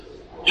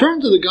Turn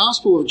to the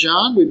Gospel of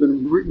John. We've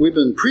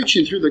been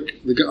preaching through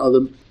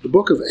the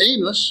book of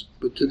Amos,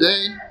 but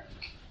today,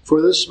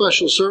 for this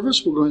special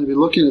service, we're going to be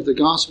looking at the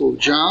Gospel of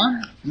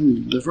John,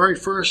 the very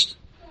first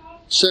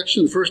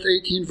section, the first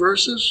 18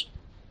 verses.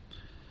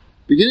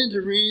 Beginning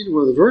to read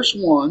with verse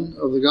 1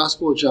 of the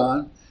Gospel of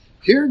John.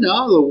 Hear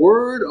now the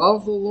word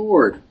of the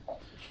Lord.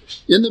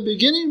 In the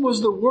beginning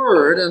was the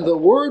Word, and the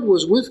Word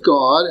was with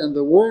God, and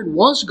the Word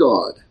was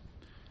God.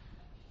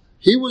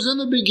 He was in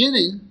the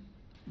beginning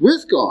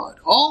with God.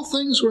 All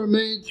things were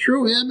made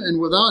through him,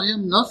 and without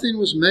him nothing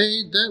was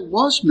made that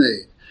was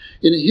made.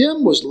 In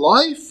him was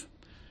life,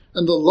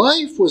 and the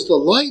life was the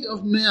light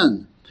of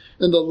men.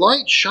 And the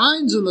light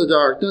shines in the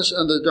darkness,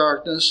 and the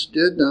darkness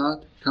did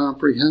not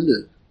comprehend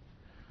it.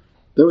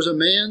 There was a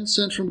man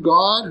sent from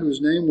God whose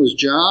name was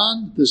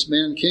John. This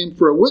man came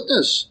for a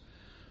witness,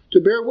 to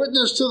bear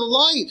witness to the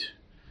light,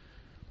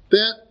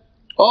 that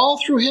all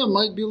through him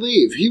might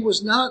believe. He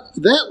was not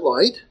that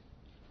light,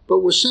 but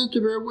was sent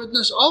to bear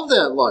witness of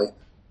that light.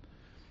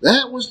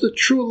 That was the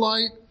true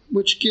light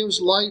which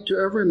gives light to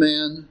every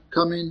man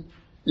coming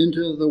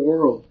into the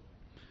world.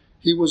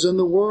 He was in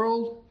the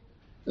world,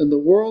 and the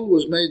world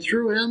was made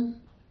through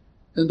him,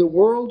 and the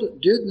world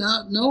did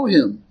not know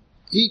him.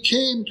 He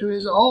came to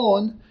his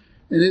own,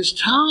 and his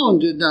town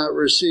did not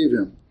receive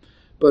him.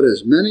 But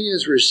as many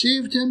as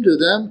received him, to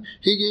them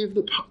he gave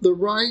the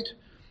right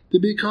to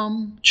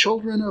become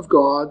children of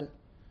God,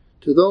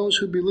 to those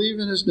who believe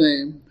in his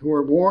name, who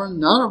are born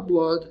not of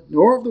blood,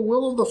 nor of the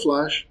will of the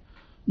flesh,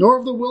 nor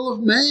of the will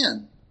of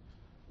man,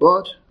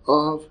 but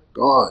of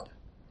God.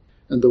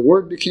 And the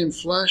Word became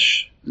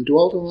flesh and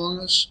dwelt among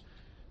us,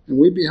 and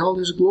we beheld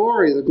his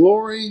glory, the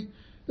glory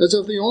as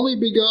of the only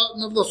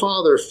begotten of the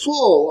Father,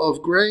 full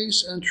of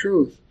grace and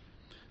truth.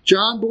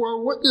 John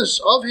bore witness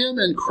of him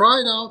and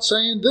cried out,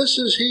 saying, This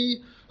is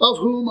he of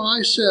whom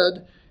I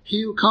said,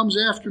 He who comes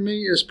after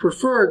me is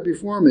preferred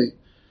before me,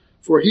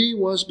 for he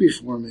was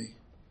before me.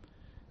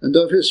 And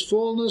of his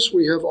fullness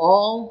we have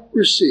all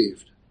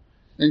received,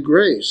 and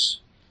grace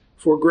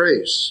for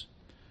grace.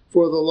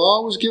 For the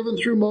law was given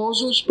through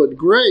Moses, but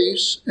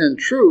grace and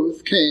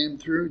truth came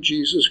through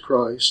Jesus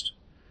Christ.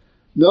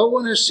 No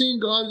one has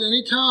seen God at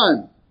any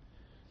time.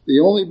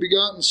 The only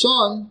begotten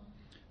Son,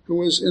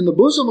 who is in the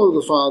bosom of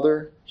the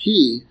Father,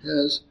 he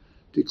has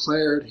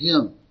declared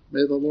him.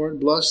 May the Lord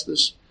bless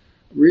this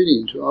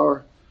reading to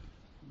our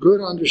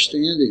good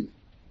understanding.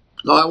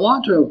 Now I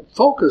want to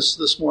focus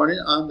this morning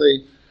on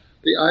the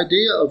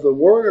idea of the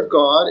Word of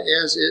God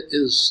as it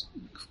is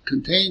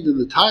contained in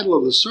the title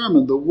of the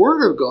sermon, the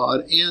Word of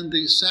God and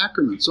the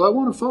Sacrament. So I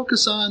want to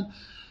focus on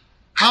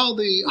how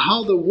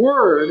the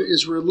Word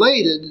is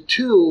related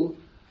to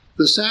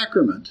the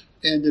Sacrament.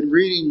 And in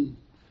reading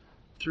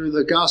through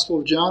the Gospel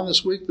of John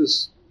this week,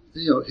 this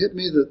hit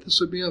me that this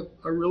would be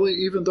a really,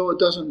 even though it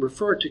doesn't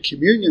refer to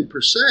communion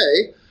per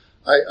se,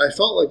 I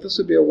felt like this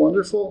would be a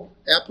wonderful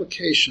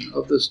application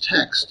of this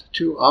text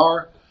to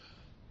our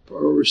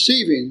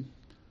receiving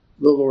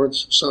the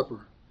Lord's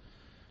Supper.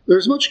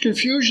 There's much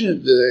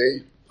confusion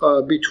today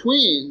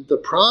between the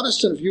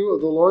Protestant view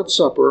of the Lord's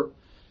Supper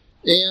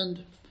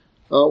and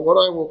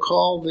what I will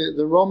call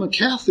the Roman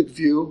Catholic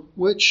view,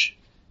 which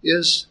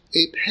is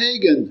a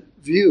pagan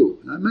view.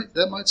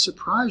 That might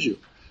surprise you.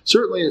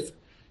 Certainly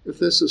if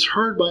this is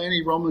heard by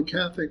any Roman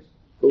Catholic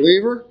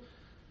believer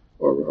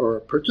or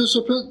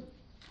participant,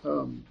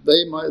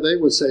 they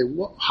would say,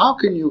 how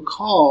can you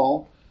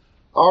call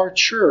our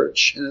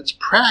church and its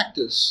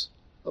practice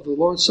of the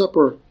Lord's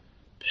Supper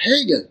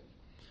pagan?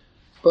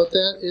 But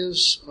that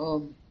is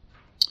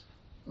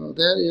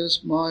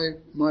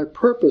my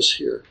purpose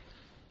here.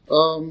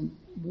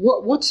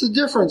 What's the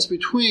difference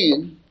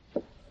between,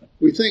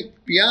 we think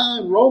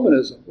beyond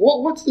Romanism,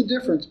 what's the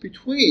difference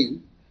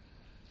between,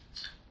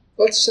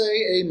 let's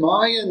say, a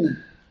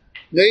Mayan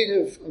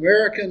Native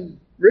American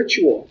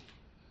ritual?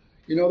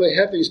 They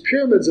have these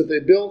pyramids that they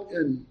built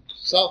in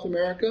South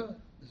America,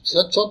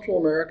 Central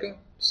America,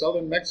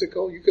 southern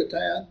Mexico,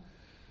 Yucatan.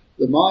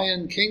 The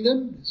Mayan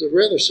kingdom is a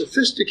rather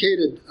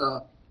sophisticated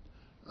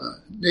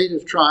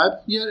native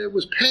tribe, yet it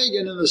was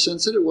pagan in the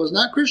sense that it was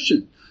not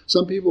Christian.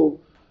 Some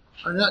people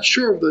are not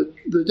sure of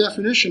the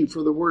definition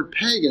for the word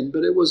pagan,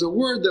 but it was a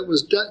word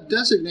that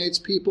designates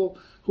people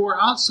who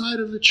are outside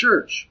of the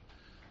church.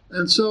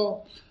 And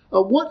so,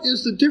 what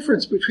is the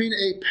difference between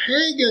a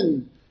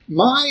pagan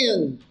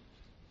Mayan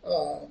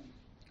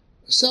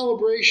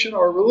celebration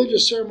or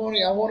religious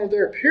ceremony on one of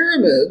their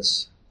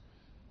pyramids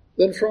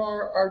than from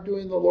our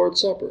doing the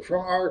Lord's Supper,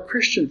 from our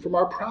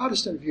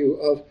Protestant view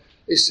of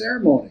a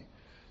ceremony?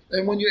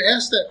 And when you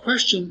ask that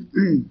question,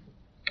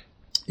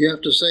 you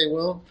have to say,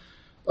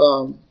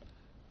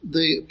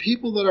 the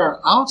people that are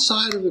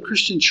outside of the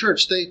Christian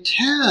church, they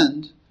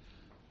tend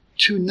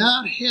to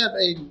not have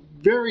a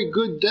very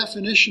good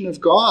definition of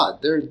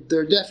God.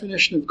 Their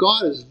definition of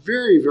God is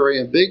very, very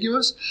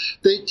ambiguous.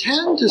 They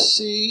tend to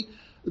see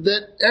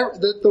that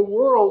the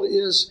world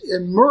is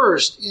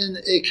immersed in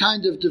a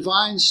kind of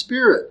divine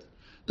spirit.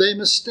 They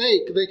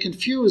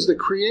confuse the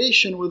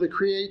creation with the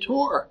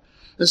creator.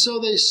 And so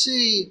they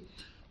see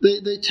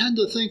They tend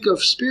to think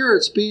of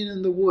spirits being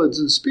in the woods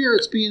and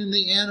spirits being in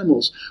the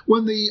animals.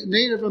 When the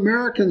Native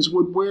Americans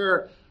would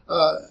wear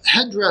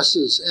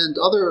headdresses and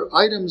other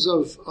items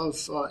of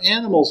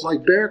animals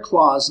like bear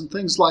claws and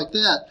things like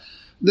that,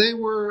 they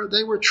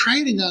were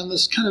trading on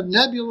this kind of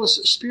nebulous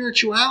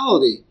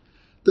spirituality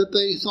that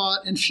they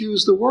thought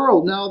infused the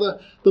world. Now, the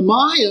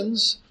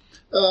Mayans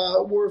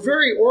were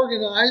very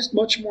organized,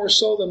 much more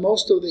so than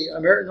most of the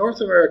North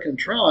American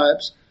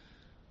tribes,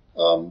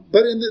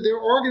 but their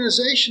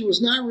organization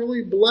was not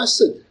really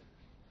blessed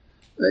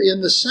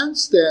in the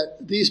sense that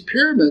these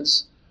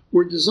pyramids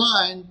were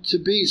designed to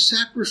be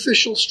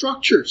sacrificial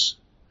structures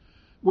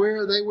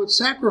where they would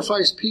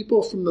sacrifice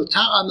people from the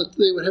top.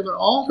 They would have an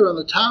altar on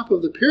the top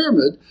of the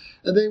pyramid,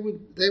 and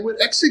they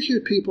would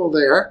execute people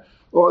there,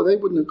 or they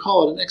wouldn't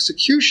call it an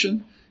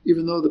execution,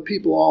 even though the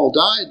people all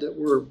died that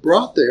were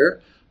brought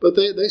there, but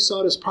they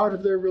saw it as part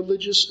of their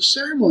religious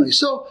ceremony.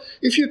 So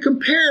if you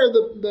compare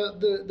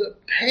the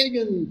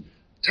pagan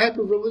type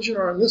of religion,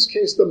 or in this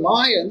case the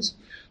Mayans,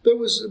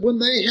 when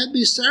they had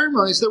these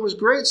ceremonies, there was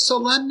great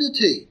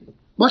solemnity,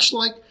 much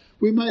like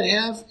we might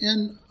have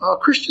in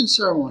Christian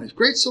ceremonies.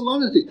 Great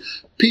solemnity.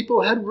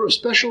 People had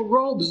special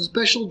robes and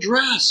special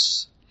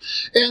dress.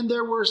 And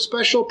there were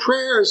special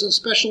prayers and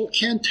special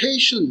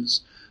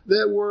cantations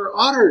that were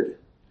uttered.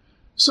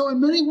 So in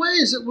many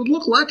ways it would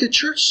look like a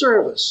church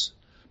service.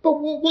 But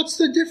what's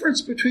the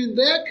difference between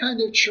that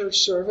kind of church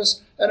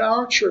service and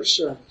our church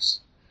service?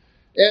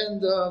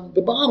 And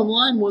the bottom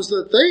line was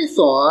that they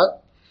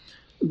thought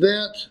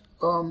that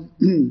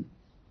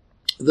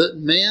that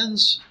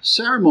man's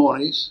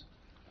ceremonies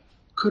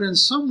could in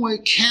some way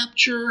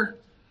capture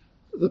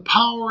the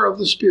power of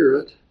the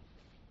Spirit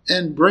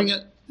and bring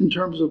it in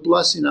terms of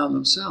blessing on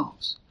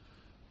themselves.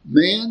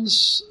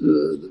 Man's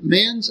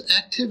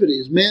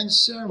activities, man's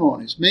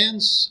ceremonies,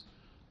 man's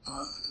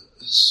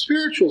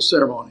spiritual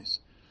ceremonies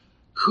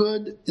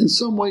could in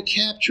some way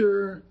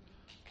capture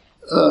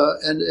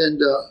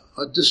and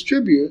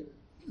distribute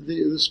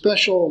the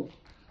special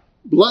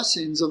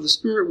blessings of the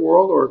spirit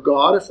world, or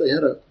God, if they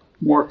had a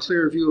more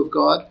clear view of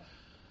God,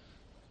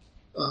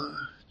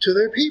 to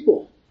their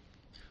people.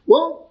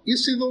 Well, you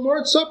see, the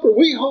Lord's Supper,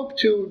 we hope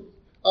to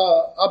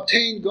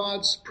obtain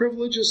God's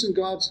privileges and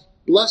God's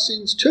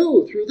blessings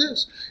too through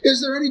this.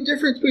 Is there any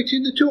difference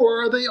between the two,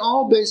 or are they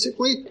all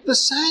basically the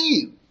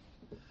same?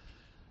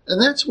 And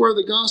that's where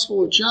the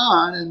Gospel of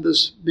John, in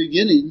this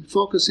beginning,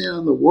 focusing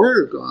on the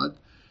Word of God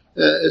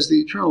as the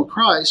eternal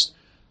Christ,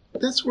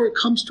 that's where it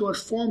comes to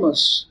inform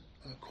us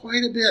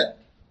quite a bit.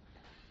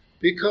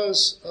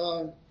 Because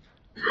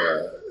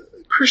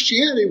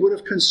Christianity would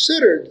have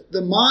considered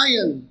the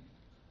Mayan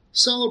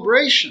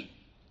celebration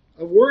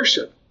of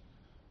worship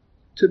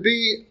to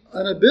be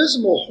an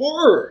abysmal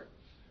horror,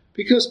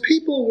 because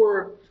people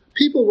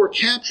were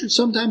captured.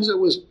 Sometimes it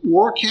was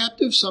war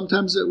captives,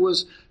 sometimes it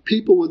was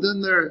people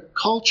within their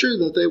culture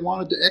that they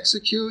wanted to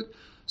execute.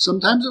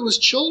 Sometimes it was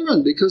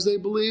children, because they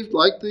believed,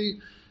 like the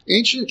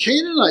ancient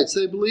Canaanites,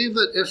 they believed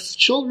that if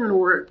children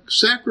were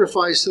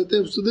sacrificed, that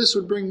this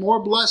would bring more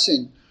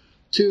blessing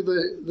to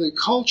the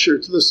culture,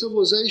 to the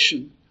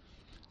civilization,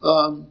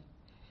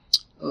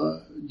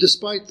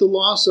 despite the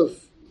loss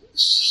of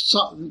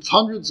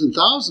hundreds and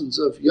thousands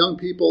of young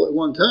people at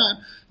one time.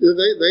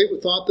 They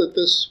thought that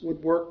this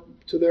would work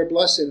to their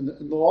blessing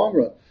in the long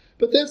run.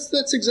 But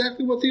that's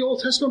exactly what the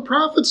Old Testament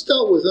prophets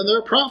dealt with in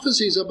their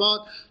prophecies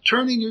about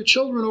turning your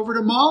children over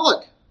to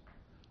Moloch.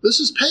 This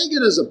is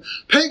paganism.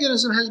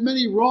 Paganism has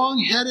many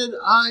wrong-headed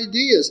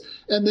ideas,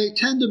 and they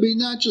tend to be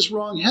not just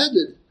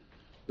wrong-headed,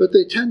 but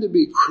they tend to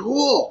be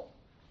cruel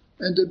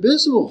and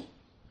abysmal.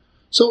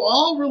 So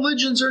all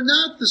religions are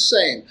not the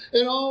same,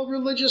 and all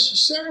religious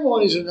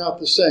ceremonies are not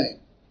the same.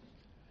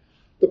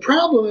 The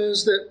problem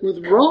is that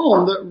with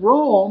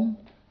Rome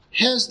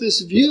has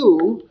this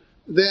view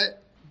that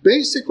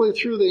basically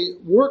through the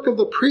work of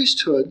the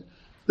priesthood,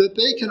 that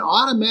they can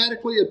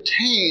automatically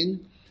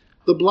obtain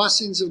the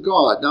blessings of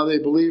God. Now, they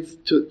believe,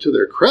 to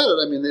their credit,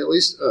 they at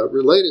least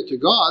relate it to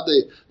God.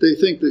 They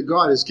think that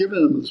God has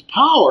given them this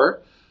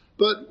power.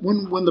 But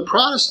when the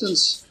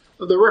Protestants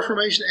of the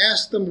Reformation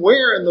asked them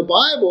where in the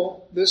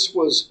Bible this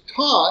was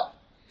taught,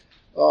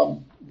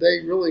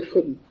 they really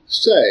couldn't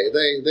say.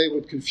 They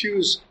would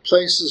confuse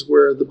places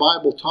where the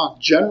Bible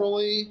talked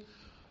generally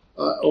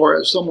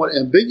or somewhat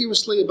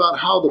ambiguously about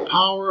how the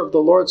power of the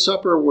Lord's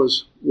Supper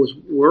was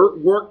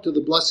worked to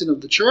the blessing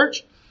of the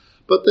church.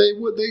 But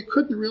they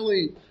couldn't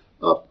really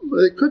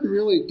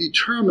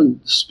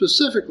determine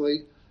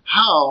specifically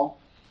how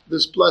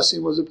this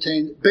blessing was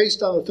obtained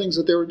based on the things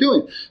that they were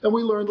doing. And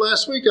we learned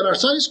last week in our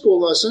Sunday school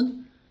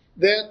lesson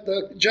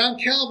that John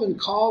Calvin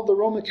called the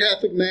Roman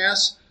Catholic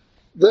Mass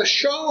the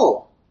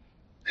show,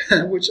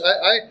 which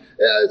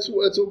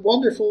it's a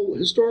wonderful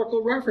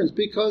historical reference,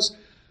 because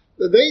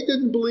they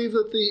didn't believe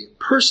that the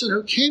person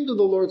who came to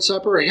the Lord's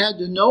Supper had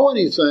to know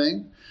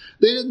anything.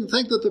 They didn't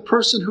think that the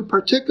person who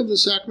partook of the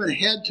sacrament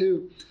had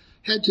to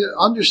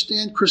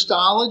understand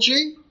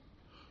Christology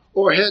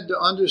or had to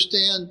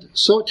understand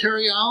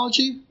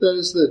soteriology, that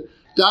is the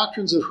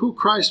doctrines of who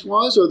Christ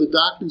was or the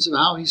doctrines of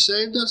how he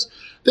saved us.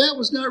 That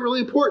was not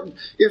really important.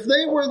 If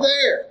they were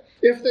there,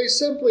 if they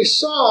simply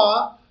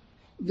saw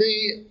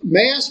the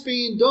Mass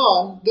being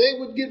done, they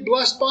would get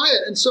blessed by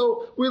it. And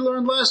so we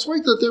learned last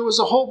week that there was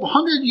a whole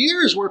 100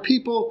 years where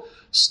people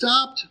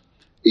stopped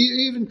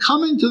even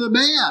coming to the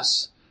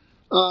Mass,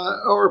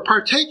 or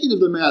partaking of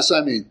the Mass,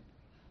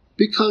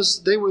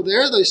 because they were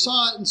there, they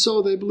saw it, and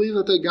so they believed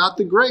that they got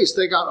the grace.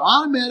 They got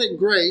automatic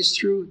grace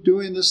through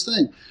doing this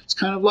thing. It's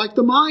kind of like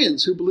the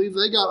Mayans who believed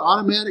they got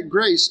automatic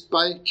grace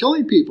by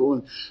killing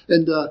people.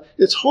 And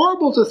it's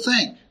horrible to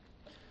think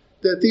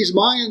that these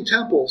Mayan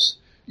temples,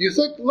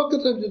 look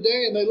at them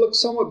today and they look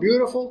somewhat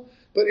beautiful,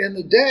 but in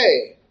the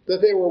day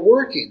that they were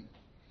working,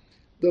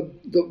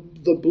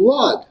 the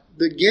blood,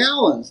 the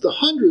gallons, the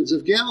hundreds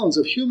of gallons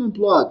of human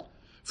blood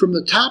from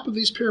the top of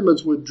these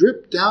pyramids would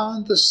drip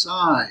down the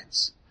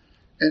sides.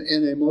 And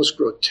in a most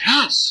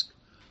grotesque,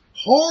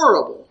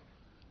 horrible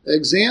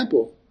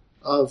example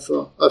of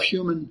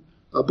human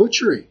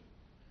butchery.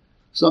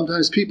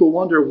 Sometimes people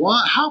wonder,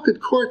 how could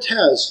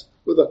Cortez,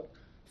 with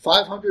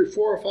 400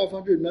 or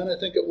 500 men, I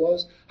think it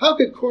was, how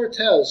could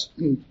Cortez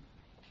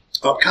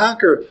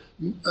conquer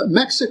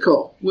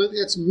Mexico with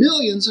its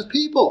millions of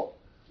people?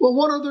 Well,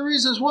 one of the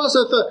reasons was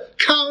that the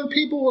common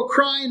people were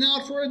crying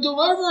out for a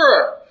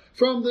deliverer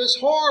from this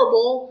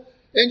horrible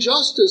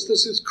injustice,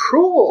 this is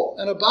cruel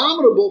and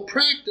abominable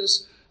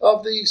practice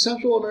of the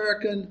Central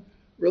American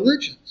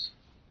religions.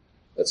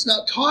 That's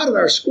not taught in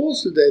our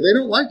schools today. They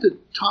don't like to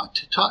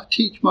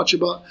teach much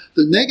about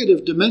the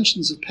negative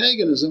dimensions of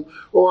paganism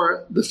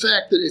or the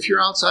fact that if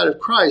you're outside of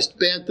Christ,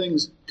 bad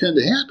things tend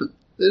to happen.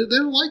 They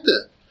don't like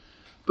that.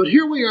 But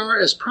here we are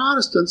as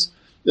Protestants,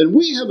 and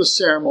we have a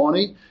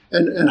ceremony,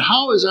 and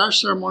how is our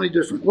ceremony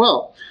different?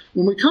 Well,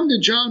 when we come to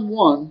John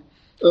 1,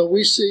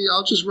 we see,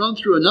 I'll just run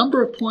through a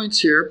number of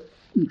points here,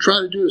 and try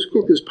to do as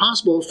quick as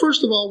possible.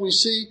 First of all, we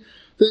see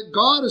that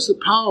God is the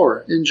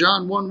power in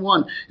John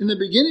 1:1. In the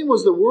beginning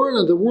was the Word,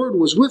 and the Word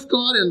was with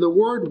God, and the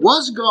Word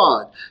was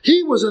God.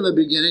 He was in the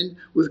beginning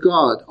with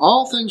God.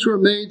 All things were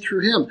made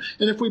through him.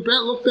 And if we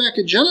look back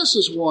at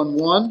Genesis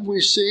 1:1,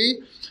 we see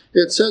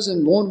it says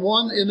in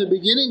 1:1, in the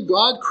beginning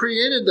God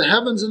created the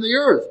heavens and the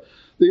earth.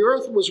 The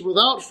earth was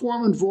without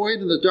form and void,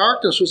 and the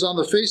darkness was on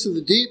the face of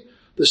the deep.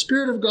 The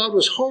Spirit of God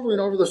was hovering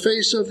over the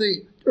face of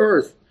the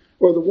earth,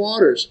 or the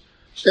waters.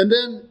 And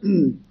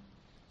then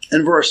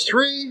in verse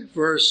 3,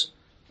 verse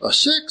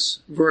 6,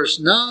 verse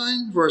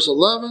 9, verse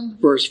 11,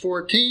 verse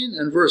 14,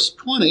 and verse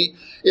 20,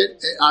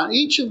 on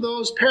each of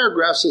those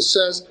paragraphs it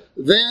says,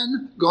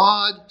 then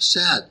God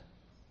said.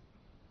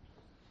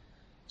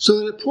 So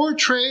that it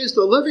portrays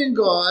the living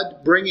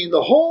God bringing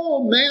the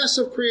whole mass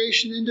of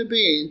creation into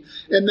being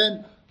and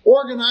then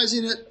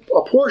organizing it,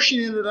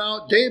 apportioning it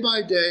out day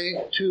by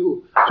day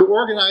to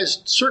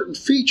organize certain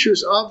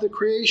features of the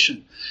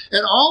creation.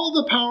 And all of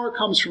the power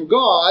comes from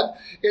God.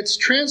 It's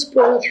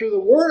transported through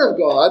the Word of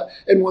God.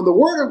 And when the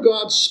Word of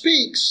God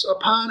speaks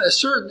upon a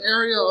certain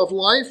area of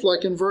life,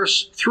 like in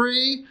verse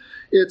 3,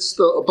 it's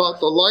about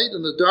the light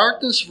and the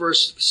darkness.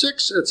 Verse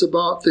 6, it's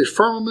about the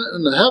firmament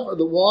and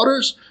the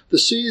waters, the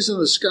seas and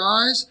the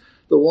skies,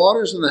 the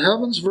waters and the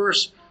heavens.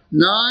 Verse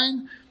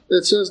 9,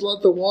 it says,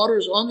 let the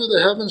waters under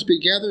the heavens be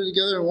gathered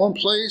together in one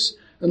place,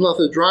 and let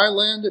the dry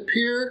land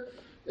appear.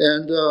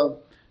 And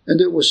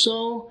it was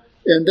so.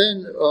 And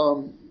then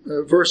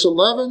verse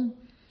 11,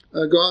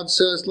 God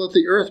says, let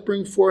the earth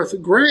bring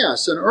forth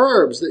grass and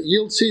herbs that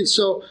yield seeds.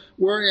 So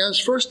whereas,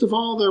 first of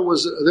all, there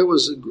was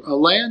a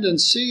land and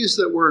seas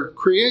that were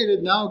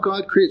created, now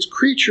God creates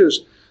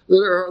creatures that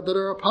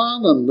are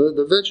upon them,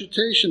 the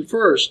vegetation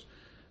first.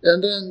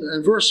 And then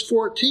in verse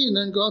 14,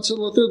 then God said,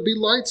 let there be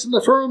lights in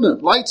the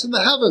firmament, lights in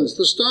the heavens,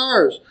 the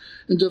stars,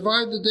 and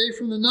divide the day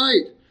from the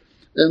night,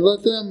 and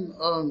let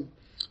them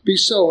be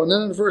so. And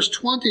then in verse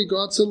 20,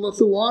 God said, let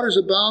the waters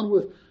abound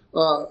with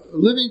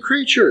living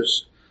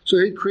creatures. So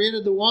he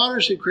created the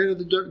waters, he created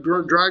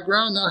the dry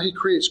ground. Now he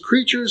creates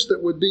creatures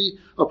that would be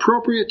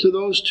appropriate to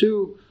those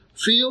two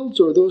fields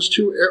or those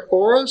two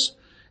auras.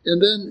 And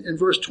then in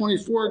verse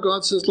 24,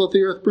 God says, let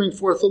the earth bring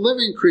forth the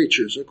living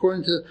creatures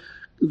according to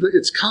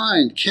its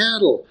kind,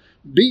 cattle,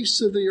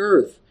 beasts of the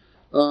earth,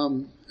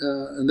 and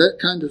that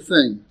kind of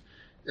thing.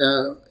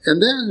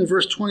 And then in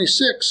verse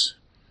 26,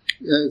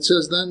 it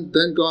says,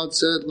 then God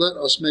said, let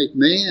us make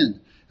man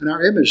in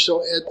our image.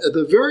 So at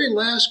the very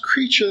last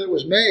creature that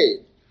was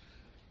made,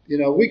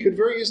 we could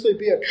very easily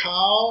be a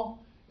cow,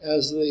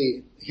 as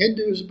the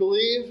Hindus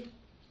believe,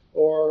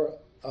 or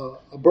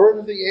a bird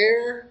of the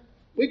air.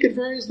 We could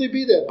very easily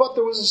be that. But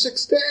there was a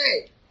sixth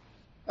day.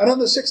 And on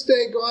the sixth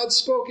day, God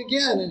spoke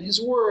again, and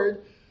his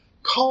word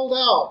called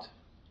out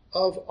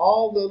of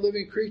all the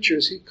living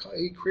creatures.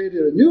 He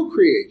created a new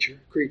creature,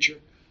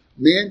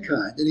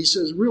 mankind. And he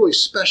says really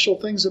special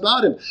things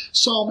about him.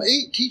 Psalm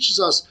 8 teaches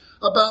us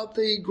about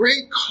the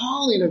great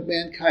calling of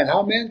mankind,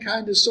 how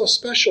mankind is so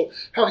special,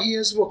 how he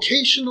has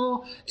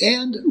vocational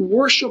and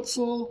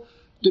worshipful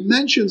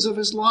dimensions of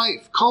his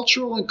life,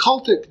 cultural and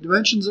cultic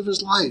dimensions of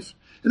his life.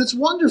 And it's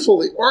wonderful,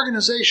 the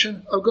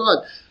organization of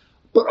God.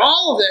 But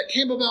all of that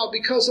came about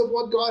because of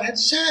what God had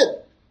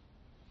said.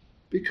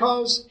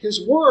 Because his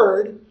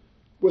word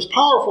was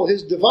powerful,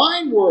 his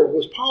divine word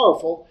was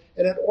powerful,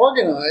 and it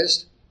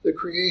organized the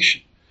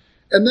creation.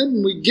 And then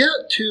when we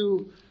get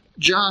to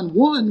John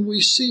 1,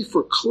 we see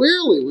for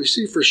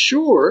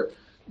sure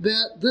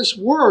that this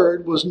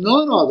word was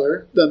none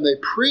other than the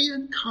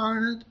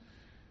pre-incarnate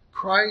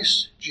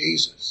Christ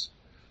Jesus.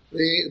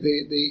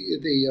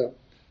 The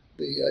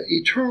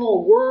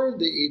eternal Word,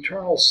 the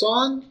eternal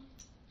Son.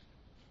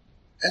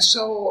 And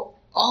so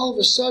all of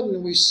a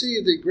sudden we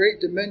see the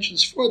great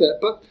dimensions for that.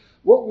 But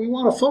what we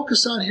want to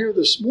focus on here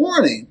this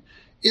morning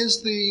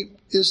is the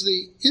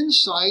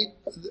insight,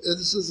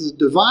 this is the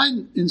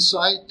divine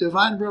insight,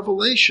 divine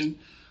revelation,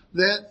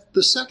 that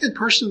the second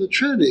person of the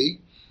Trinity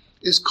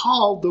is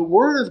called the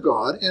Word of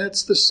God, and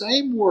it's the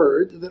same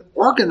Word that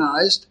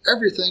organized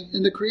everything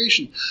in the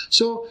creation.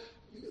 So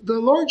the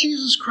Lord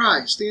Jesus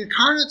Christ, the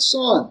incarnate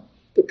Son,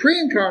 the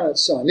pre-incarnate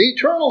Son, the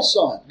eternal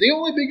Son, the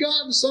only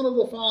begotten Son of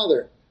the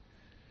Father,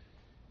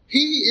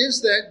 he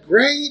is that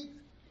great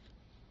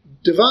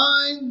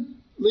divine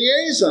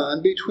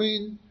liaison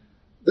between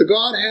the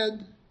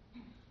Godhead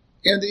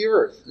and the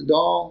earth and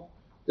all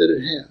that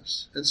it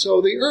has. And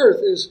so the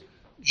earth is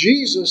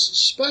Jesus'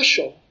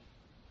 special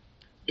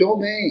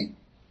domain.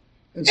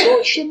 And so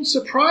it shouldn't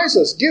surprise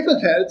us, given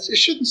that, it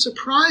shouldn't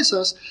surprise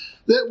us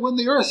that when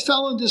the earth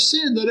fell into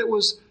sin, that it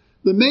was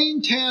the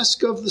main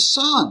task of the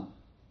Son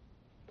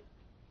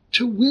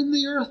to win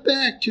the earth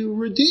back, to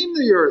redeem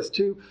the earth,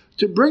 to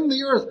bring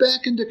the earth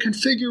back into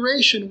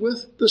configuration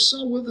with the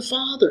Son, with the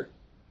Father,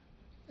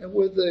 and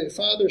with the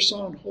Father,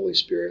 Son, and Holy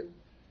Spirit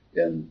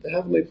in the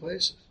heavenly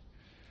places.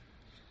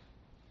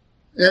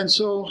 And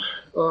so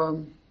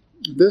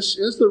this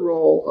is the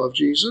role of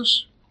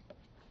Jesus.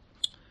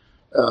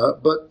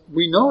 But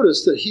we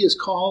notice that he is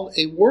called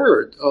a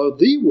Word,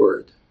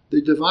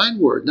 the divine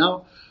Word.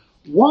 Now,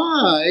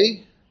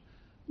 why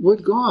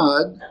would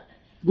God...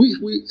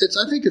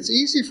 I think it's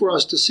easy for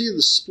us to see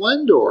the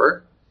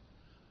splendor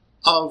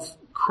of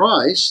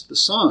Christ, the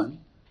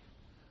Son,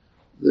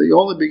 the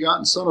only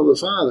begotten Son of the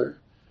Father.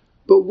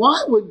 But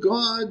why would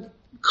God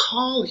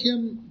call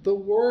him the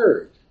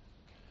Word?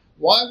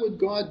 Why would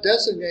God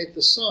designate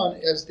the Son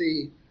as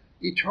the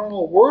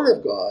eternal Word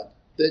of God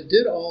that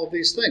did all of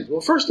these things?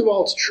 Well, first of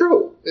all, it's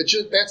true.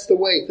 That's the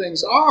way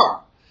things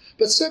are.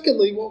 But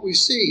secondly, what we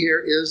see here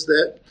is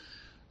that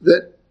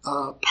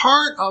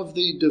part of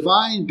the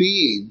divine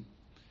being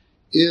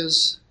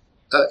is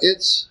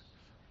its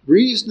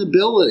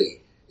reasonability,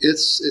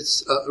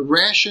 its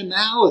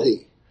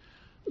rationality.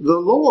 The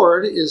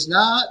Lord is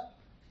not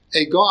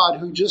a God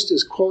who just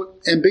is,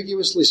 quote,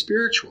 ambiguously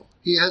spiritual.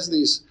 He has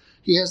these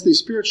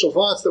spiritual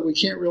thoughts that we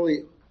can't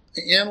really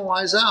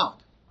analyze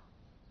out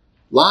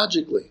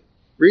logically,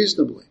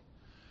 reasonably.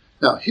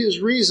 Now, his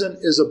reason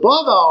is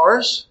above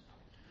ours.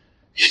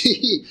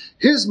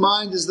 His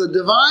mind is the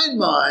divine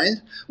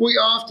mind. We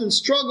often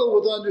struggle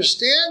with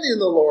understanding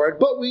the Lord,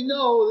 but we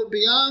know that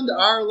beyond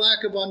our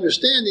lack of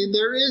understanding,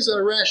 there is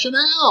a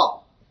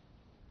rationale.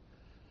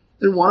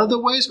 And one of the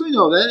ways we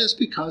know that is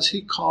because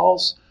he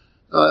calls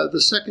the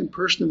second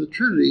person of the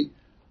Trinity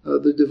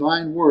the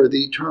divine Word,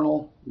 the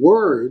eternal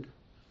Word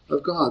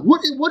of God.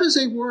 What is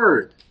a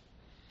word?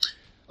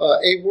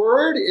 A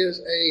word is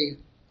a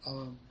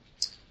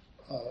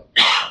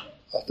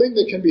thing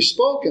that can be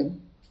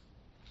spoken,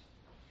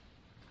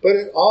 but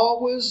it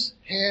always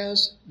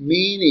has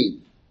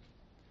meaning.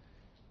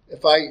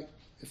 If I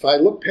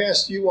look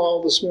past you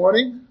all this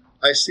morning,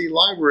 I see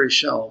library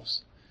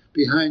shelves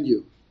behind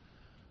you.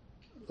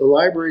 The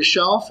library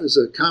shelf is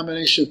a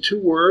combination of two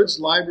words,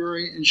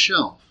 library and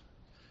shelf.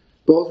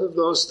 Both of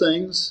those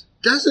things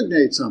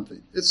designate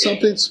something. It's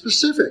something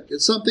specific.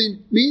 It's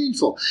something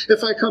meaningful.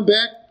 If I come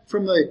back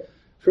from the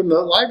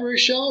library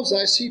shelves,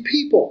 I see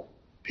people.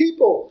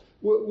 People.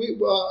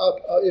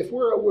 If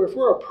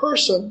we're a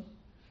person,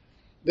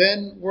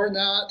 then we're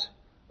not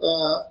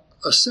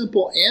a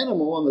simple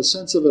animal in the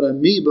sense of an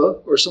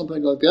amoeba or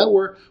something like that.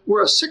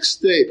 We're a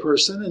sixth-day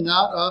person and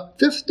not a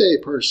fifth-day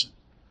person,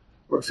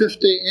 or a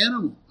fifth-day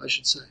animal, I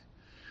should say.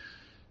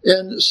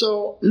 And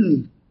so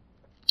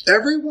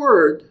every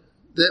word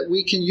that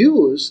we can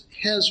use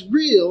has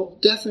real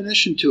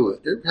definition to it.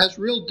 It has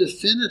real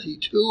definity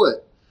to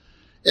it.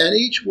 And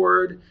each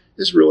word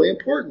is really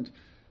important.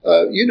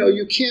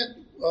 You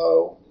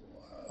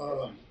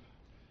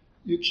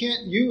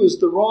can't use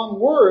the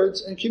wrong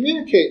words and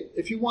communicate.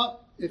 If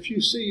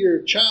you see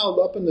your child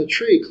up in the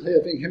tree,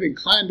 having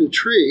climbed a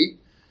tree,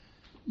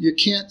 you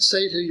can't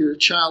say to your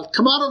child,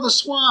 "Come out of the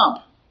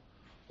swamp,"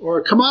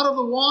 or "Come out of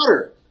the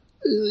water."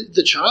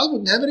 The child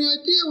wouldn't have any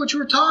idea what you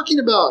were talking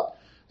about,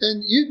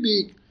 and you'd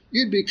be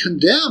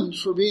condemned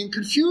for being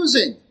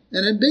confusing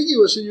and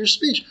ambiguous in your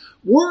speech.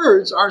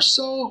 Words are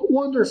so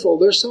wonderful;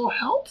 they're so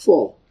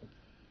helpful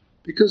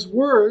because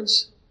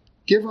words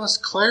give us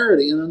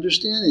clarity and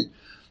understanding.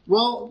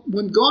 Well,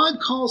 when God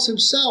calls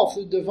himself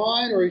the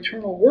divine or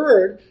eternal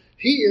Word,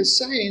 he is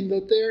saying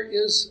that there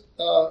is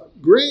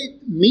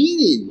great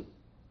meaning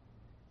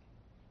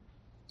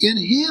in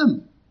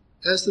him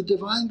as the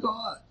divine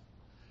God.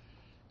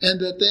 and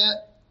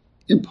that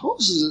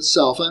imposes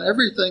itself on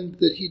everything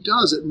that he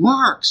does. It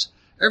marks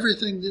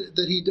everything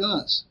that he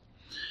does.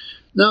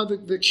 Now,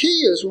 the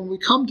key is when we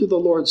come to the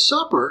Lord's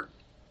Supper,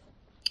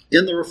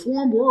 in the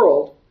Reformed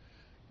world,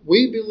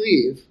 we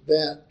believe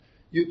that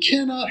you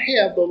cannot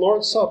have the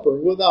Lord's Supper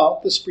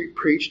without the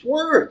preached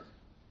word.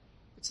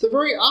 It's the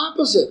very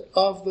opposite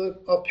of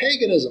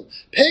paganism.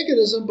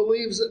 Paganism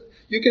believes that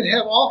you can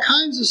have all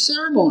kinds of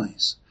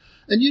ceremonies,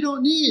 and you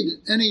don't need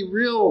any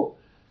real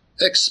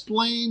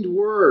explained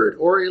word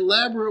or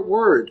elaborate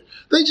word.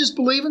 They just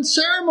believe in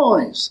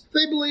ceremonies.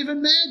 They believe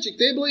in magic.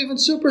 They believe in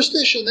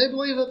superstition. They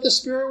believe that the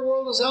spirit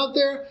world is out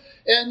there,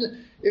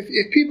 and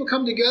if people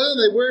come together and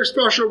they wear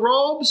special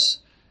robes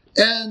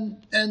and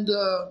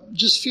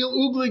just feel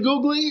oogly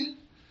googly,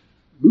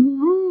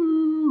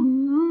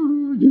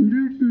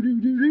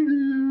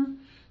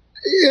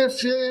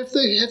 if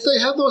they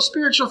have those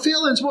spiritual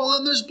feelings, well,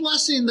 then there's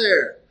blessing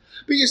there.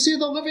 But you see,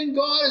 the living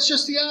God is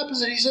just the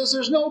opposite. He says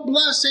there's no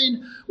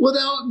blessing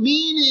without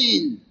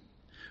meaning,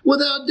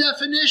 without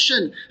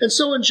definition. And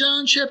so in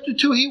John chapter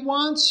 2,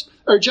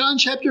 John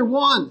chapter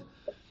 1,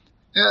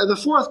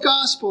 the fourth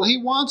gospel, he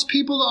wants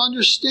people to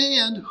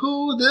understand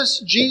who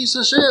this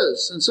Jesus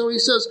is. And so he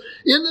says,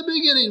 in the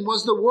beginning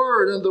was the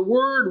Word, and the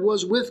Word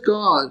was with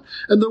God,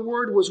 and the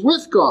Word was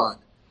with God.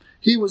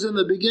 He was in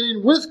the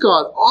beginning with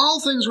God. All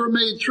things were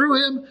made through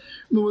him,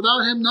 and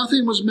without him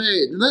nothing was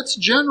made. And that's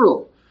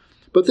general.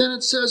 But then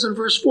it says in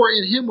verse 4,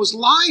 in him was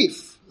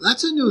life.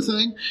 That's a new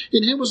thing.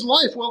 In him was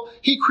life. Well,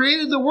 he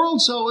created the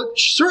world, so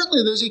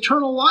certainly there's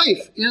eternal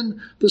life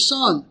in the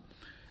Son.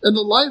 And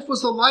the life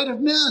was the light of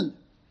men.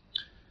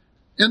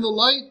 And the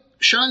light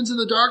shines in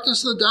the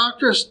darkness, and the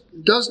darkness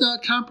does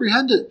not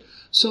comprehend it.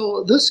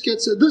 So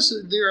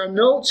there are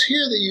notes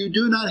here that you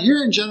do not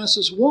hear in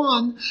Genesis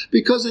 1,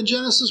 because in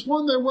Genesis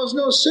 1 there was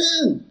no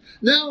sin.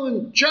 Now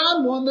in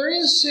John 1 there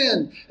is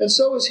sin. And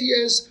so as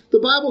the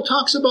Bible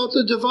talks about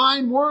the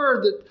divine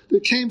word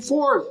that came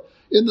forth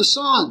in the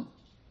Son,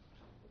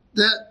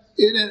 that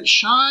it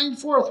shined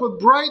forth with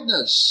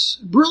brightness,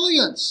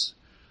 brilliance.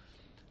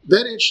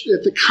 That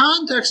the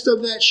context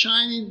of that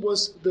shining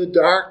was the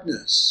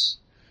darkness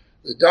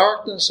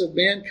of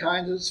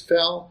mankind that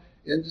fell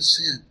into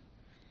sin.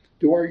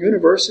 Do our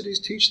universities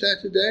teach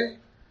that today?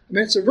 I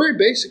mean, it's a very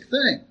basic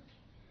thing.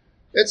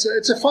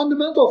 It's a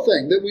fundamental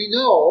thing that we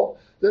know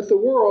that the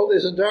world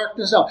is in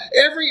darkness now.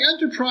 Every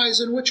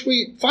enterprise in which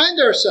we find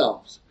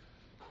ourselves,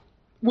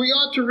 we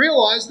ought to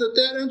realize that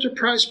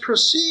enterprise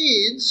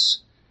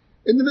proceeds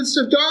in the midst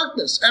of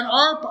darkness. And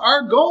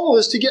our goal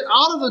is to get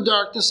out of the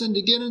darkness and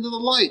to get into the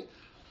light.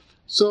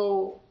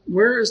 So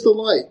where is the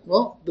light?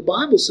 Well, the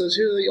Bible says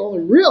here the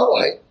only real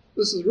light,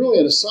 this is really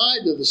an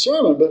aside to the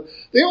sermon, but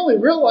the only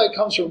real light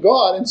comes from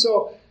God. And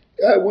so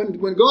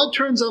when God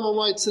turns on the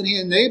lights, then he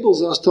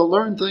enables us to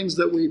learn things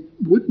that we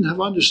wouldn't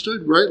have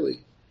understood rightly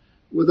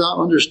without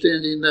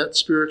understanding that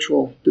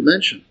spiritual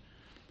dimension.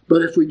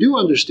 But if we do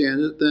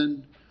understand it,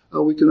 then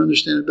we can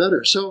understand it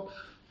better. So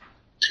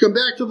to come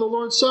back to the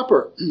Lord's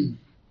Supper, the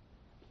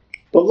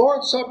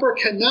Lord's Supper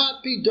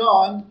cannot be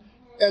done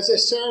as a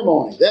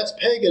ceremony. That's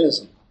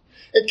paganism.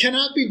 It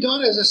cannot be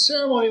done as a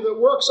ceremony that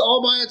works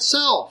all by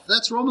itself.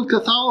 That's Roman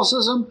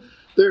Catholicism.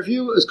 Their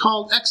view is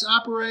called ex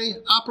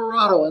opere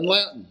operato in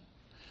Latin.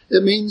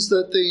 It means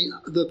that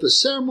the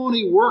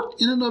ceremony worked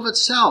in and of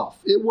itself.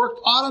 It worked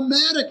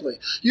automatically.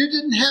 You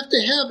didn't have to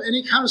have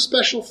any kind of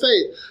special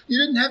faith. You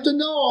didn't have to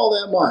know all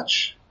that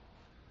much.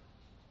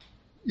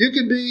 You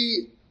could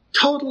be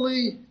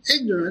totally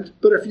ignorant,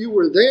 but if you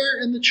were there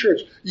in the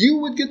church, you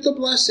would get the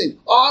blessing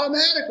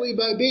automatically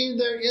by being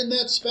there in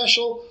that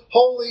special,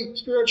 holy,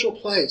 spiritual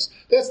place.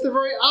 That's the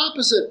very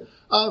opposite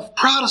of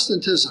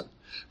Protestantism.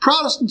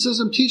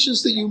 Protestantism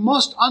teaches that you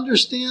must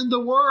understand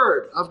the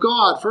Word of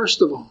God,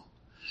 first of all,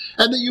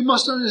 and that you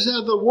must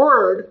understand the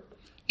Word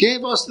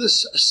gave us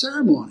this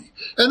ceremony,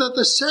 and that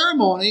the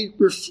ceremony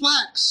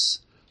reflects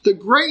the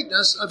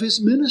greatness of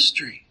his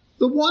ministry,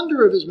 the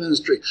wonder of his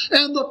ministry,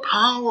 and the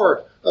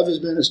power of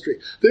his ministry.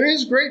 There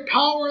is great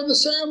power in the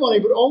ceremony,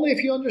 but only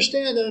if you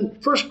understand. And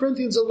in 1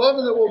 Corinthians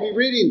 11 that we'll be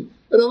reading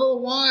in a little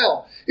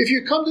while, if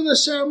you come to the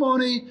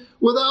ceremony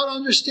without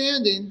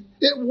understanding,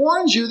 it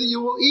warns you that you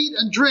will eat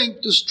and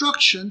drink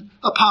destruction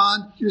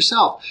upon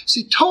yourself.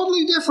 See,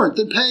 totally different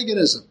than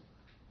paganism.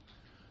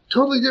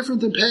 Totally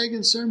different than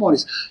pagan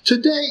ceremonies.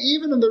 Today,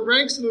 even in the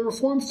ranks of the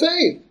Reformed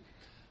faith,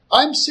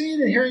 I'm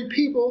seeing and hearing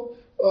people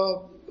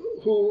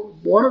who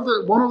one of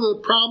the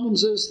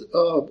problems is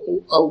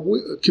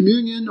a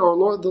communion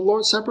or the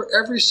Lord's Supper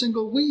every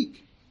single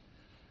week.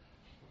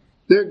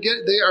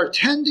 They are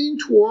tending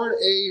toward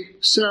a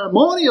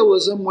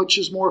ceremonialism which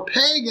is more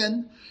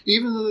pagan,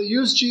 even though they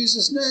use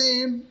Jesus'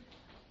 name.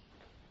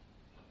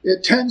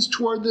 It tends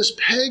toward this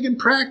pagan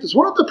practice.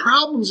 One of the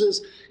problems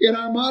is in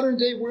our modern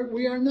day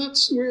we are not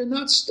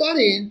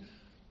studying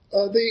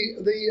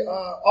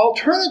the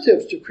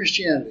alternatives to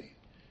Christianity.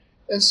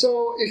 And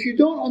so if you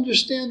don't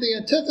understand the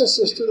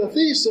antithesis to the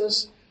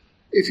thesis,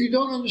 if you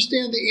don't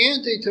understand the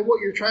ante to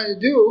what you're trying to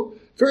do,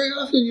 very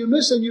often you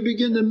miss and you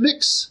begin to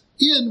mix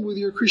in with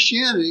your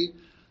Christianity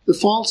the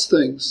false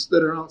things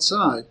that are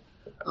outside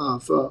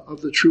of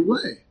the true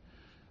way.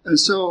 And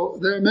so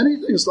there are many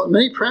things,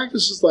 many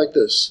practices like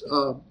this.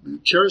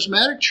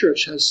 Charismatic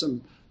church has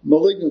some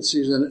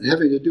malignancies in it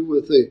having to do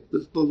with the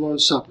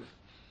Lord's Supper.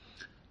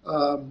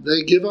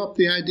 They give up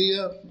the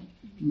idea,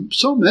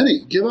 so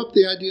many give up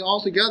the idea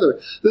altogether,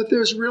 that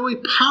there's really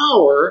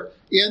power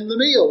in the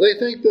meal. They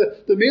think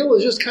that the meal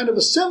is just kind of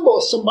a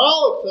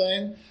symbolic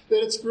thing,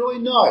 that it's really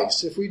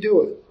nice if we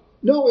do it.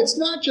 No, it's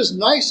not just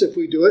nice if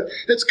we do it.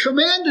 It's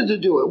commanded to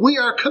do it. We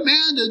are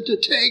commanded to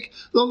take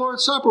the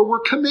Lord's Supper. We're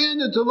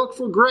commanded to look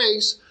for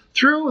grace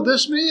through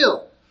this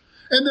meal.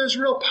 And there's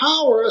real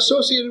power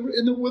associated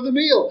with the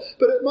meal.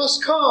 But it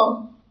must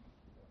come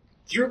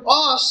through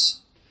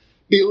us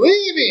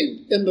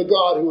believing in the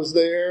God who is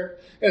there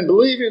and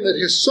believing that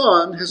his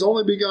Son, his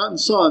only begotten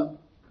Son,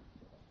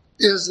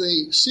 is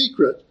the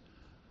secret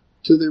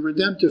to the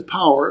redemptive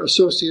power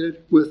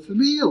associated with the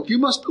meal. You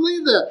must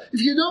believe that.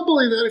 If you don't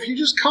believe that, if you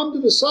just come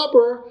to the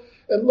supper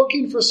and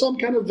looking for some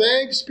kind of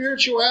vague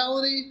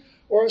spirituality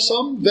or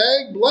some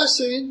vague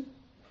blessing,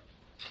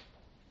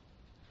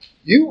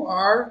 you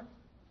are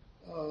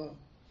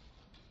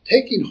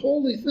taking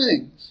holy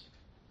things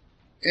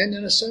and,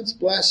 in a sense,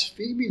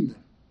 blaspheming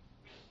them.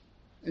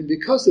 And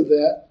because of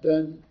that,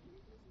 then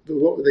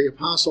the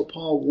Apostle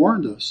Paul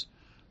warned us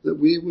that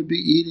we would be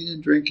eating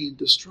and drinking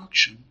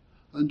destruction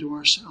unto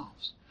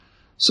ourselves.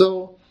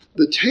 So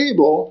the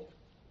table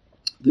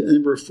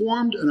in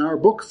our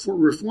book for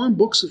Reformed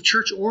books of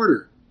church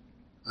order,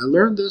 I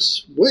learned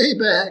this way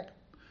back.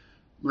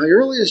 My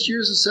earliest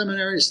years in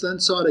seminary then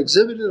saw it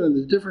exhibited in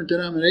the different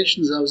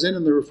denominations I was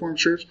in the Reformed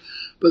Church,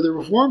 but the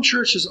Reformed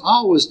Church has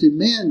always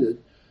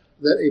demanded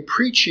that a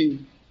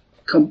preaching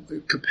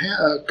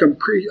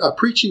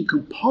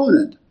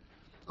component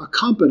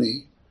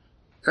accompany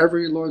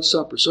every Lord's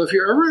Supper. So if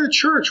you're ever in a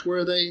church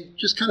where they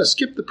just kind of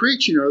skip the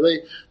preaching, or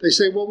they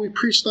say, well, we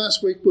preached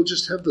last week, we'll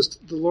just have the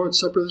Lord's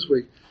Supper this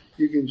week,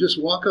 you can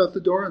just walk out the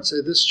door and say,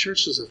 this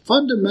church is a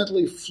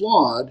fundamentally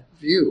flawed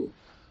view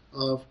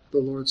of the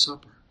Lord's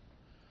Supper.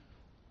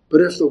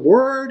 But if the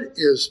Word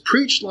is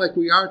preached like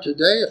we are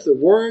today, if the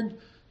Word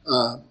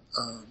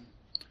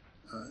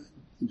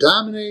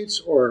dominates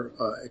or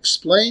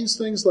explains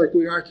things like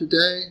we are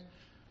today,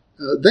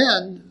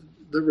 then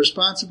the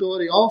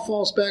responsibility all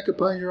falls back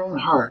upon your own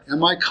heart.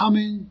 Am I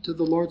coming to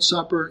the Lord's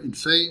Supper in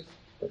faith?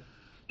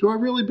 Do I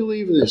really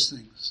believe these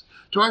things?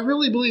 Do I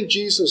really believe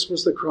Jesus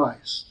was the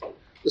Christ,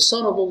 the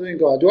Son of the living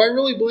God? Do I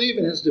really believe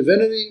in his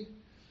divinity?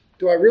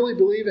 Do I really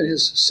believe in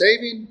his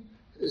saving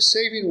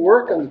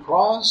work on the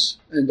cross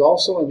and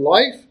also in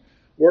life,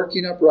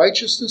 working up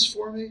righteousness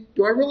for me?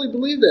 Do I really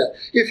believe that?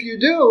 If you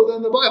do,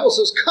 then the Bible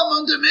says, come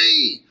unto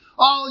me,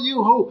 all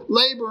you who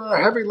labor and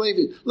are heavy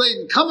laden,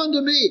 come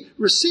unto me,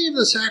 receive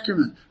the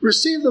sacrament,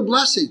 receive the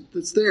blessing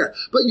that's there.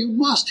 But you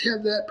must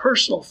have that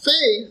personal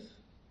faith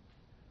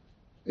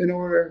in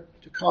order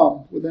to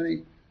come with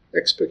any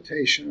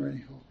expectation or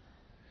any hope.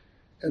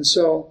 And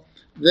so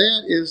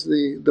that is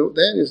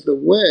the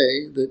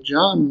way that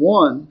John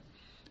 1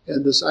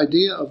 and this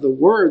idea of the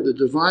Word, the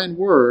divine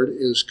Word,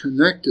 is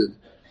connected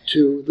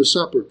to the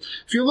supper.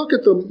 If you look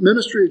at the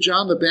ministry of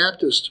John the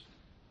Baptist,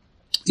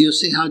 you'll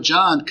see how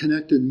John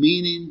connected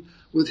meaning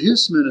with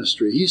his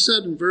ministry. He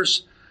said in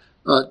verse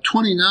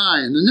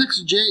 29, the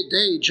next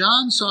day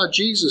John saw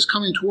Jesus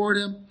coming toward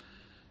him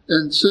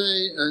and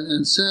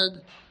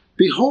said,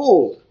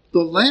 behold,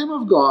 the Lamb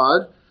of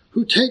God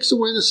who takes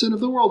away the sin of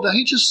the world. Now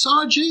he just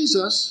saw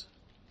Jesus,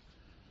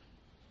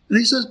 and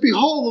he says,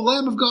 behold, the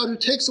Lamb of God who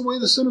takes away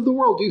the sin of the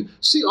world. Do you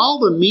see all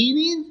the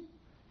meaning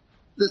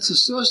that's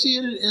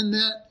associated in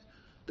that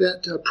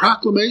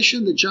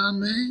proclamation that John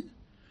made?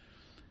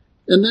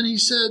 And then he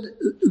said,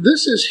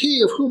 this is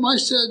he of whom I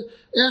said,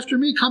 after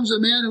me comes a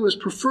man who is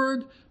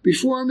preferred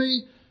before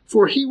me,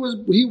 for he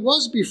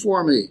was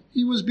before me.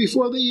 He was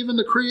before even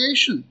the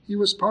creation. He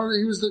was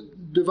the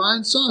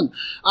divine Son.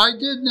 I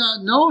did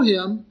not know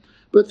him,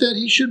 but that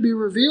he should be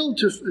revealed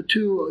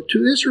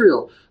to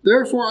Israel.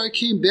 Therefore I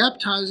came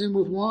baptizing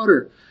with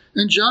water.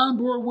 And John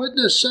bore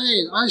witness,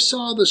 saying, I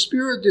saw the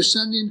Spirit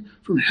descending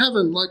from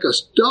heaven like a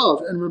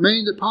dove and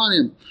remained upon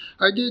him.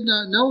 I did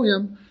not know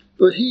him,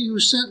 but he who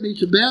sent me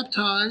to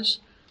baptize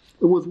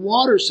with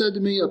water said to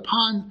me,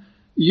 upon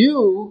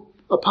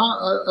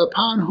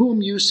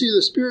whom you see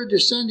the Spirit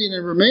descending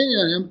and remaining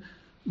on him,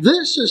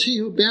 this is he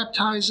who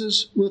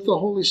baptizes with the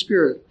Holy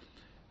Spirit.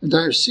 And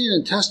I have seen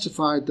and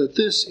testified that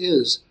this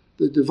is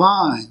the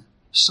divine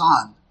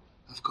Son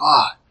of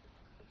God.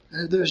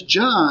 And there's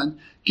John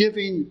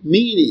giving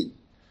meaning,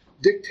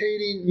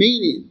 dictating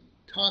meaning,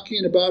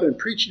 talking about and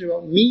preaching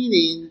about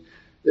meaning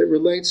that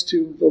relates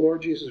to the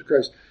Lord Jesus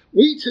Christ.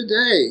 We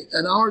today,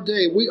 in our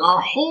day,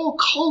 our whole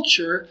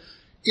culture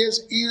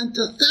is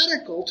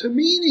antithetical to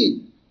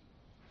meaning.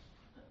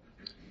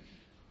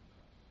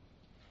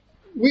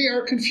 We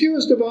are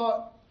confused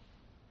about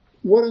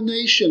what a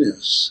nation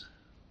is.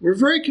 We're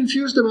very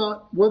confused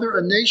about whether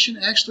a nation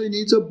actually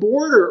needs a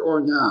border or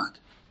not.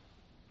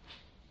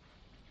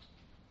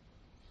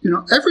 You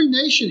know, every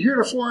nation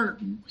heretofore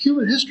in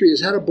human history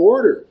has had a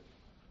border.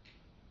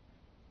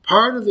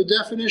 Part of the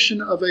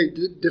definition of a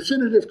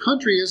definitive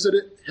country is that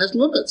it has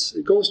limits.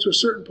 It goes to a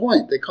certain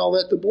point. They call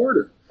that the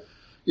border.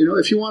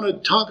 If you want to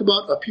talk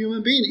about a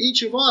human being,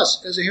 each of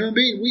us as a human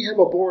being, we have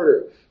a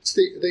border. It's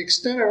the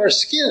extent of our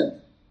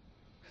skin,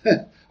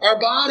 our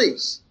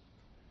bodies.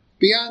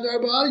 Beyond our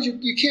bodies,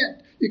 you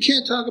can't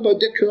talk about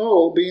Dick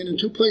Canola being in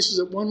two places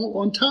at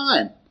one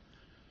time.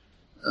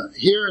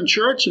 Here in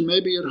church and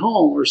maybe at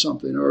home or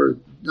something, or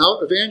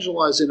out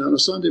evangelizing on a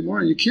Sunday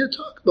morning. You can't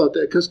talk about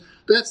that because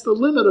that's the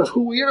limit of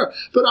who we are.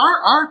 But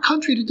our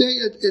country today,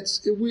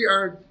 we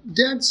are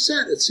dead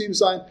set, it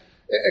seems like,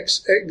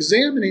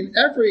 examining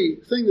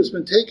everything that's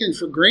been taken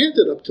for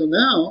granted up till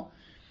now.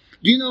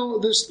 Do you know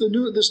this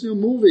new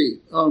movie?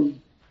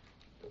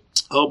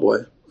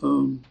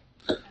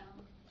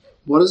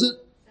 What is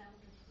it?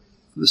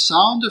 The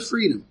Sound of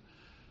Freedom.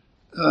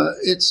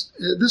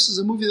 This is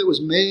a movie that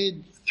was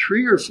made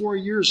 3 or 4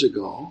 years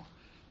ago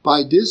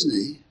by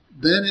Disney.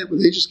 Then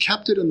they just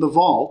kept it in the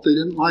vault. They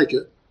didn't like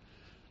it.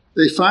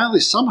 They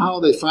finally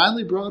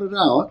brought it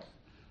out.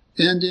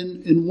 And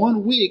in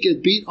 1 week,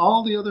 it beat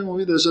all the other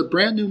movies. There's a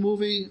brand new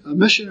movie,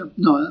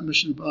 not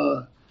Mission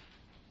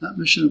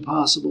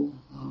Impossible.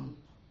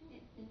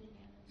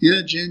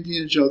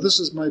 Indiana Jones. This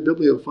is my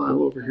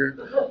bibliophile over here,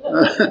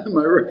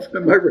 my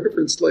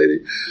reference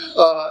lady.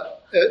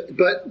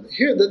 But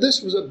here,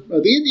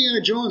 the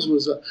Indiana Jones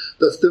was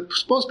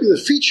supposed to be the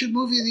featured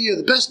movie of the year,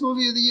 the best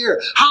movie of the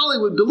year.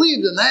 Hollywood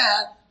believed in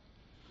that,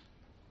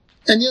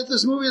 and yet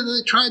this movie that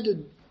they tried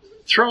to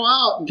throw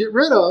out and get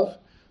rid of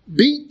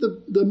beat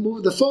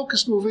the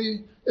Focus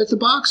movie at the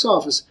box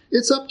office.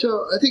 It's up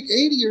to, I think,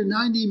 80 or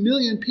 90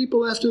 million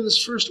people after this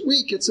first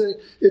week. It's a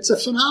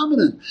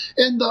phenomenon.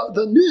 And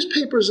the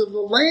newspapers of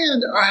the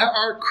land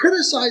are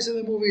criticizing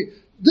the movie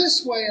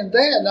this way and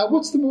that. Now,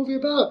 what's the movie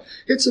about?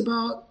 It's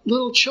about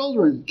little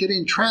children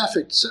getting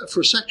trafficked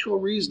for sexual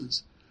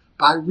reasons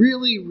by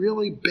really,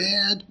 really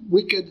bad,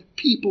 wicked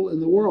people in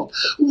the world.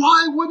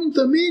 Why wouldn't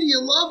the media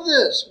love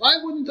this? Why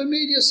wouldn't the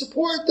media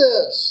support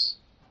this?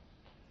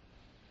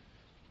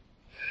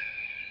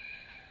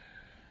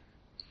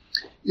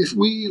 If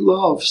we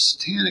love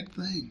satanic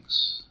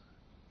things,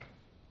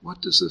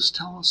 what does this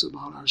tell us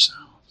about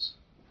ourselves?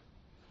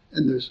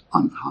 And there's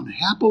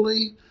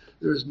unhappily,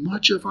 there's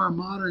much of our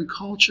modern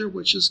culture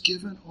which is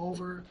given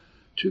over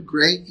to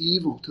great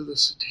evil, to the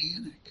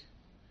satanic.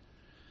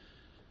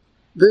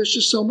 There's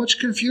just so much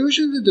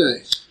confusion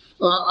today.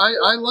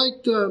 I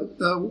liked,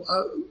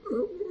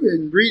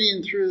 in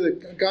reading through the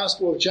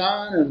Gospel of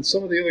John and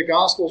some of the other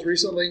Gospels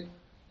recently,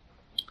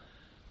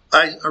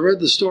 I read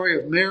the story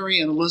of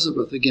Mary and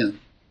Elizabeth again.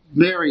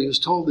 Mary is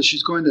told that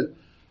she's going to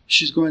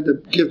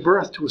give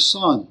birth to a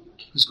son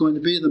who's going to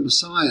be the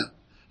Messiah.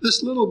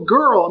 This little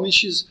girl,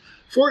 she's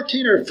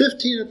 14 or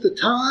 15 at the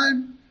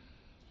time.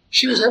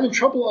 She was having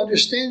trouble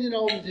understanding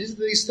all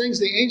these things.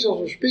 The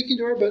angels were speaking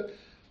to her, but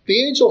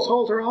the angel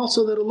told her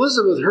also that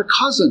Elizabeth, her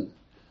cousin,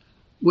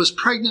 was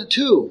pregnant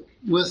too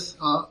with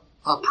a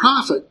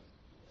prophet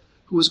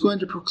who was going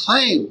to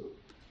proclaim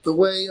the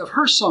way of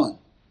her son.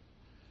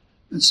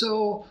 And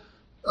so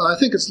I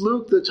think it's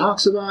Luke that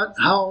talks about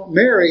how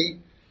Mary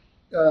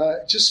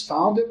just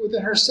found it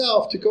within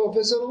herself to go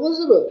visit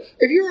Elizabeth.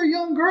 If you're a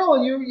young girl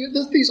and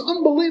these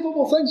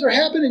unbelievable things are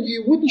happening to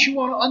you, wouldn't you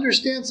want to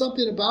understand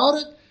something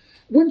about it?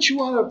 Wouldn't you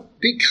want to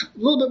be a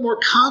little bit more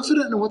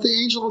confident in what the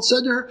angel had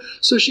said to her?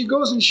 So she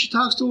goes and she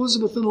talks to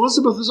Elizabeth, and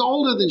Elizabeth is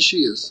older than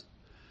she is.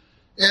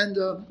 And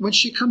when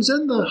she comes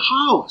in the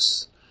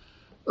house,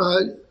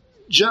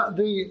 John,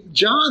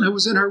 who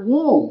was in her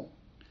womb,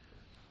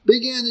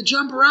 began to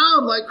jump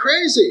around like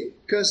crazy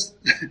because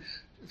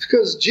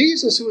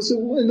Jesus, who was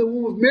in the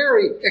womb of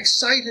Mary,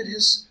 excited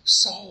his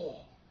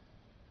soul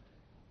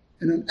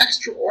in an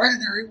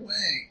extraordinary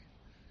way.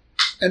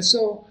 And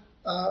so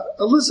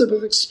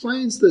Elizabeth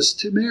explains this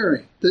to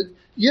Mary, that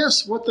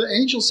yes, what the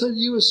angel said to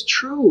you is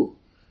true.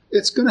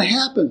 It's going to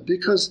happen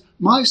because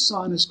my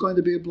son is going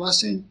to be a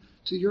blessing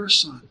to your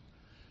son.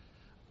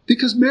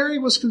 Because Mary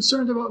was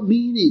concerned about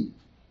meaning.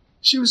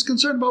 She was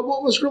concerned about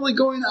what was really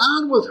going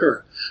on with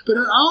her. But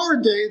in our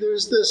day,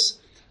 there's this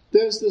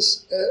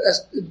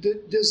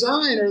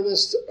design or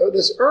this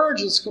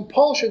urge, this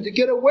compulsion to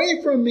get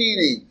away from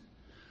meaning.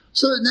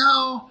 So that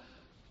now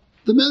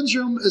the men's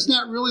room is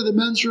not really the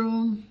men's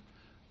room.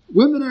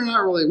 Women are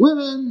not really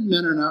women.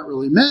 Men are not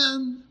really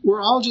men.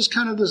 We're all just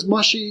kind of these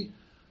mushy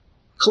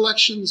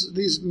collections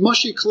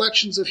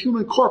of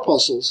human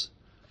corpuscles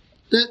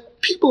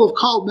that people have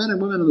called men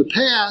and women in the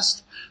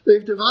past.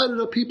 They've divided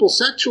up people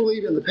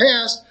sexually in the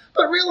past,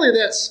 but really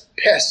that's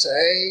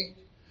passé.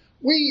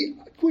 We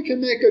can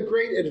make a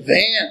great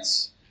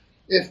advance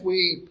if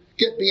we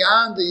get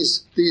beyond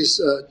these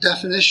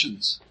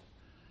definitions.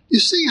 You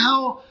see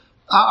how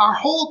our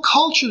whole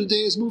culture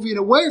today is moving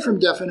away from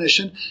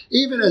definition,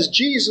 even as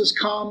Jesus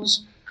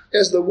comes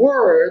as the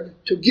Word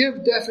to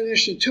give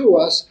definition to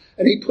us,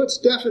 and he puts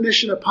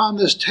definition upon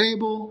this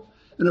table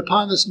and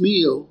upon this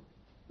meal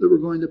that we're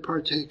going to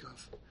partake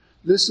of.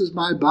 This is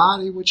my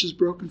body, which is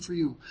broken for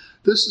you.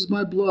 This is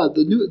my blood,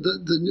 my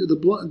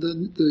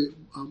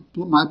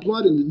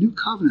blood in the new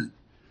covenant,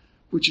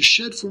 which is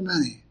shed for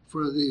many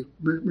for the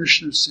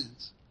remission of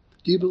sins.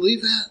 Do you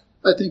believe that?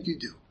 I think you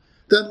do.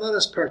 Then let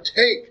us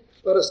partake.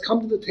 Let us come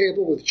to the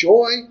table with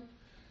joy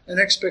and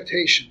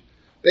expectation,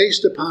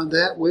 based upon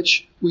that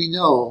which we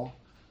know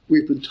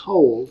we've been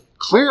told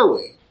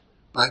clearly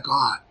by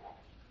God.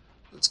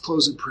 Let's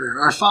close in prayer.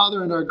 Our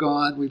Father and our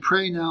God, we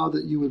pray now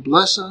that you would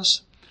bless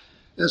us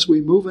as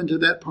we move into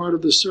that part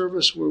of the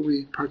service where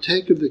we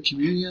partake of the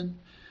communion.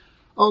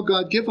 Oh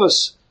God, give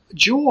us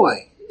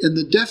joy in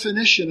the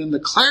definition and the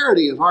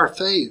clarity of our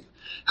faith.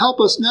 Help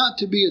us not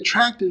to be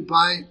attracted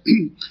by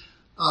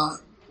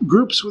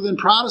groups within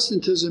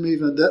Protestantism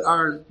even that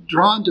are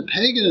drawn to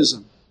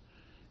paganism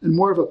and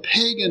more of a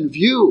pagan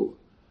view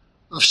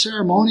of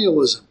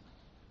ceremonialism.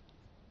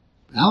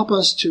 Help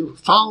us to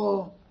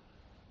follow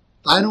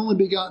thine only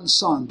begotten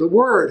Son, the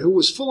Word, who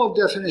was full of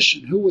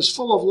definition, who was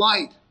full of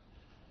light,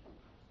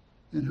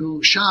 and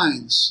who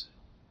shines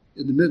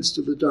in the midst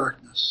of the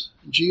darkness.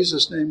 In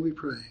Jesus' name we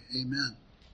pray. Amen.